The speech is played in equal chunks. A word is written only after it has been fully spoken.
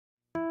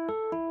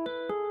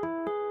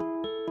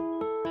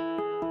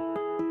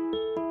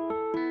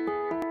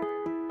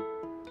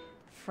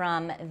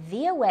From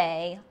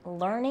VOA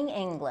Learning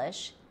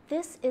English,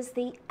 this is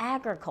the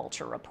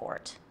Agriculture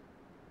Report.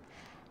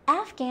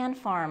 Afghan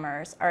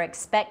farmers are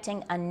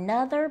expecting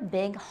another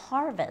big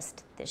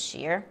harvest this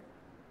year,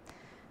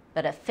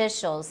 but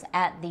officials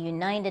at the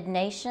United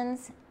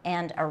Nations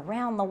and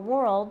around the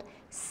world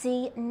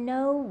see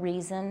no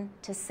reason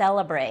to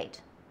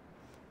celebrate.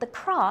 The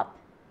crop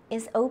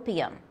is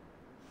opium.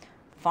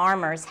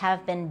 Farmers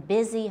have been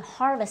busy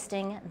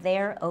harvesting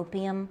their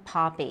opium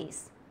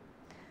poppies.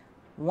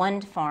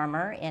 One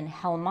farmer in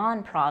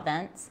Helmand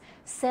province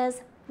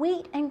says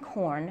wheat and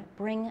corn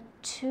bring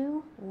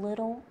too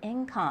little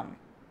income.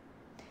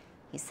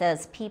 He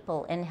says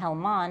people in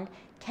Helmand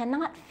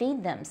cannot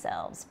feed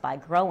themselves by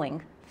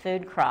growing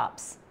food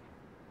crops.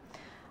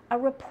 A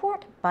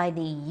report by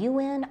the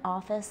UN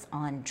Office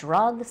on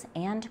Drugs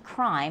and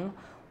Crime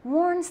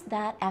warns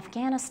that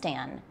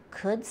Afghanistan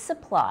could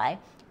supply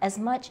as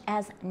much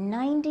as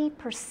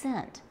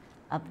 90%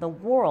 of the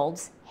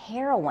world's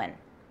heroin.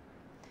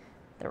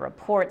 The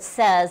report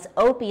says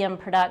opium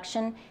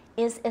production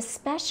is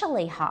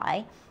especially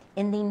high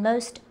in the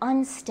most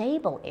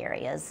unstable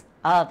areas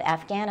of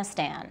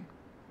Afghanistan.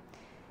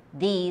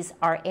 These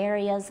are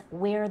areas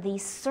where the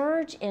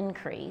surge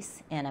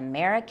increase in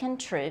American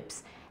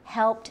troops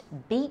helped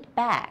beat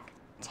back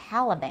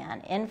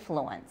Taliban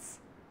influence.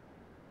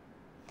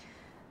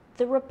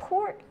 The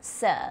report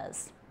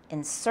says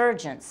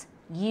insurgents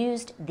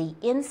used the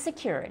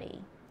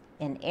insecurity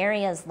in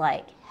areas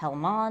like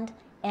Helmand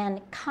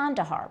and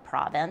Kandahar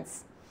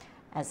province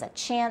as a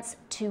chance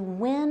to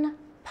win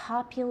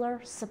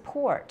popular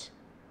support.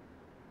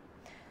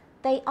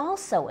 They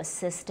also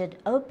assisted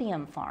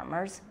opium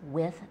farmers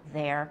with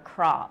their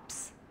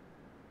crops.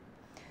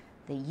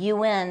 The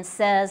UN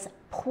says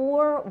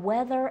poor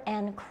weather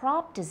and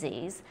crop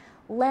disease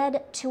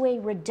led to a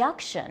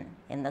reduction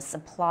in the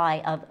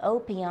supply of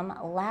opium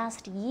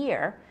last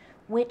year,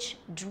 which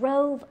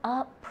drove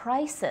up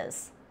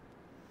prices.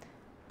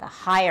 The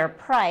higher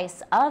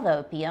price of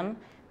opium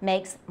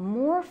makes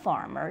more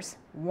farmers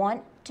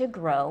want to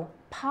grow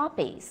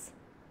poppies.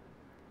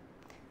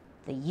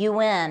 The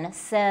UN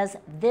says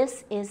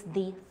this is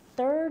the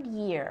third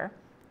year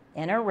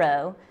in a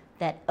row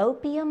that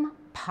opium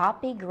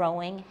poppy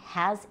growing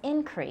has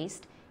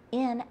increased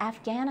in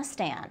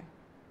Afghanistan.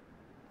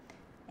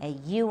 A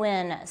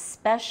UN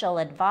special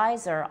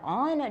advisor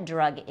on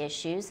drug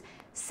issues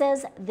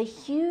says the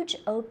huge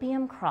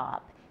opium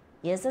crop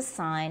is a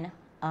sign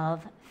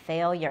of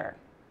failure.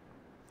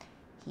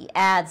 He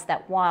adds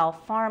that while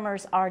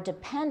farmers are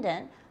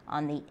dependent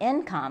on the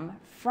income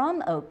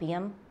from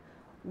opium,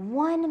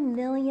 1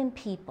 million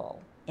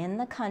people in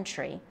the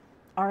country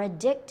are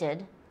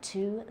addicted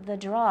to the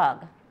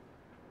drug.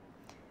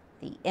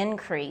 The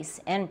increase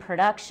in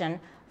production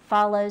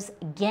follows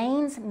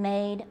gains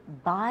made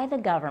by the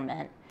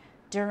government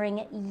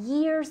during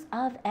years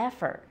of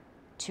effort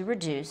to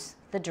reduce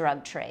the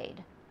drug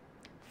trade.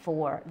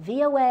 For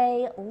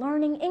VOA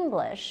Learning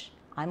English,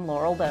 I'm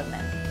Laurel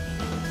Bowman.